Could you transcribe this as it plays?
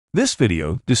This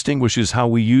video distinguishes how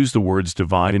we use the words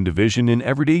divide and division in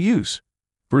everyday use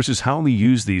versus how we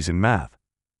use these in math.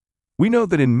 We know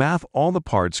that in math all the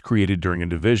parts created during a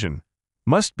division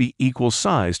must be equal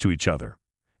size to each other,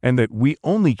 and that we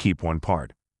only keep one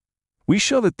part. We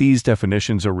show that these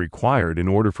definitions are required in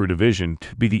order for division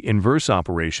to be the inverse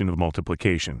operation of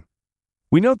multiplication.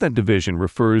 We note that division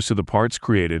refers to the parts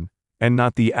created and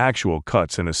not the actual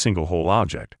cuts in a single whole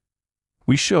object.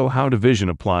 We show how division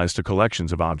applies to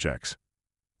collections of objects.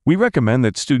 We recommend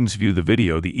that students view the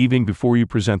video the evening before you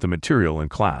present the material in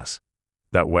class.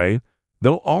 That way,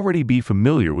 they'll already be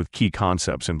familiar with key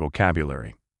concepts and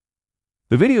vocabulary.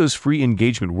 The video's free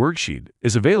engagement worksheet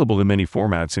is available in many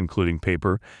formats including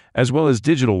paper, as well as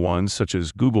digital ones such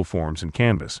as Google Forms and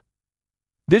Canvas.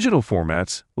 Digital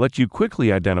formats let you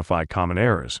quickly identify common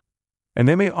errors, and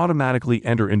they may automatically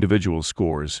enter individual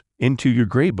scores into your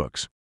gradebooks.